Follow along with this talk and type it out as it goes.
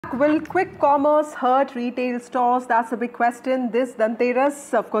Will quick commerce hurt retail stores? That's a big question. This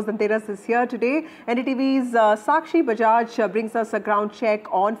Dhanteras, of course, Dhanteras is here today. NDTV's Sakshi Bajaj brings us a ground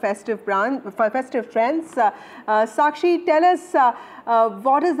check on festive trends. Sakshi, tell us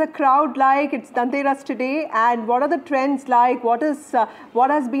what is the crowd like? It's Dhanteras today, and what are the trends like? What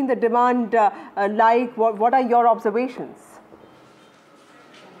has been the demand like? What are your observations?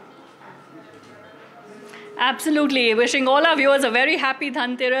 Absolutely. Wishing all our viewers a very happy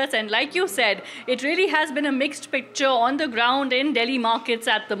Dhanteras. And like you said, it really has been a mixed picture on the ground in Delhi markets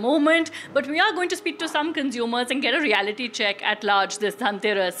at the moment. But we are going to speak to some consumers and get a reality check at large this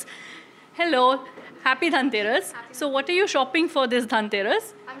Dhanteras. Hello. Happy Dhanteras. So what are you shopping for this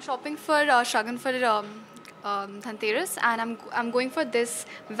Dhanteras? I'm shopping for Shragan for Dhanteras, and I'm going for this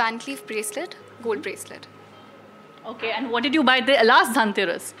Van Cleef bracelet, gold bracelet. Okay. And what did you buy the last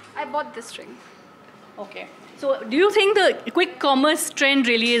Dhanteras? I bought this ring. Okay. So do you think the quick commerce trend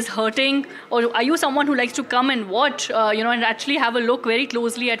really is hurting, or are you someone who likes to come and watch, and actually have a look very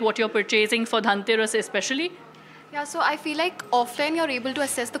closely at what you're purchasing for Dhanteras especially? Yeah, so I feel like offline you're able to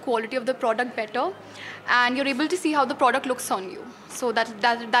assess the quality of the product better, and you're able to see how the product looks on you. So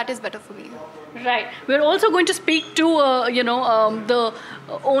that is better for me. Right. We're also going to speak to, the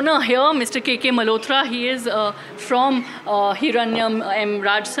owner here, Mr. KK Malhotra. He is from Hiranyam M.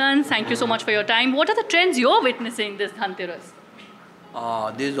 Rajsan. Thank you so much for your time. What are the trends you're witnessing this Dhanteras?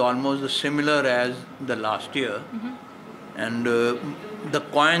 This is almost similar as the last year. And the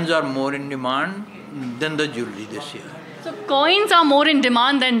coins are more in demand than the jewelry this year. So coins are more in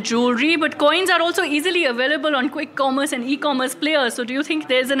demand than jewelry, but coins are also easily available on quick commerce and e-commerce players. So do you think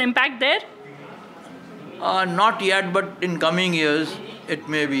there's an impact there? Not yet, but in coming years, it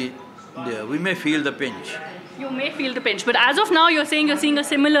may be there. We may feel the pinch. You may feel the pinch, but as of now, you're saying you're seeing a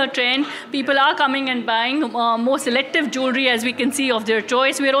similar trend. People are coming and buying more selective jewelry, as we can see, of their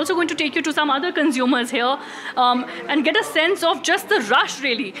choice. We're also going to take you to some other consumers here and get a sense of just the rush,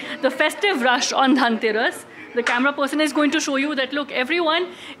 really, the festive rush on Dhanteras. The camera person is going to show you that, look, everyone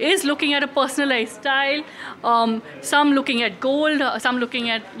is looking at a personalized style. Some looking at gold, some looking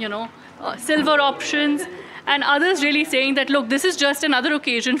at, silver options, and others really saying that, look, this is just another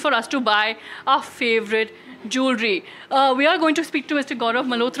occasion for us to buy our favorite jewelry. We are going to speak to Mr. Gaurav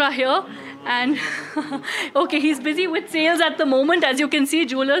Malhotra here, and okay, he's busy with sales at the moment. As you can see,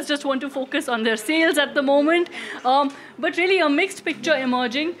 jewelers just want to focus on their sales at the moment, but really a mixed picture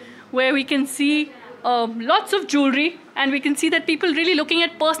emerging where we can see lots of jewelry, and we can see that people really looking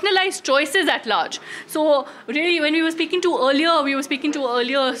at personalized choices at large. So really, when we were speaking to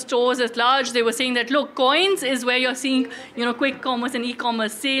earlier stores at large, they were saying that, look, coins is where you're seeing, quick commerce and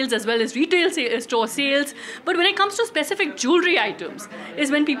e-commerce sales as well as retail store sales. But when it comes to specific jewelry items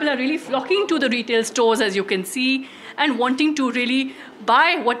is when people are really flocking to the retail stores, as you can see, and wanting to really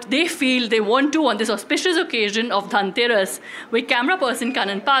buy what they feel they want to on this auspicious occasion of Dhanteras. With camera person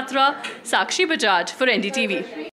Kanan Patra, Sakshi Bajaj for NDTV.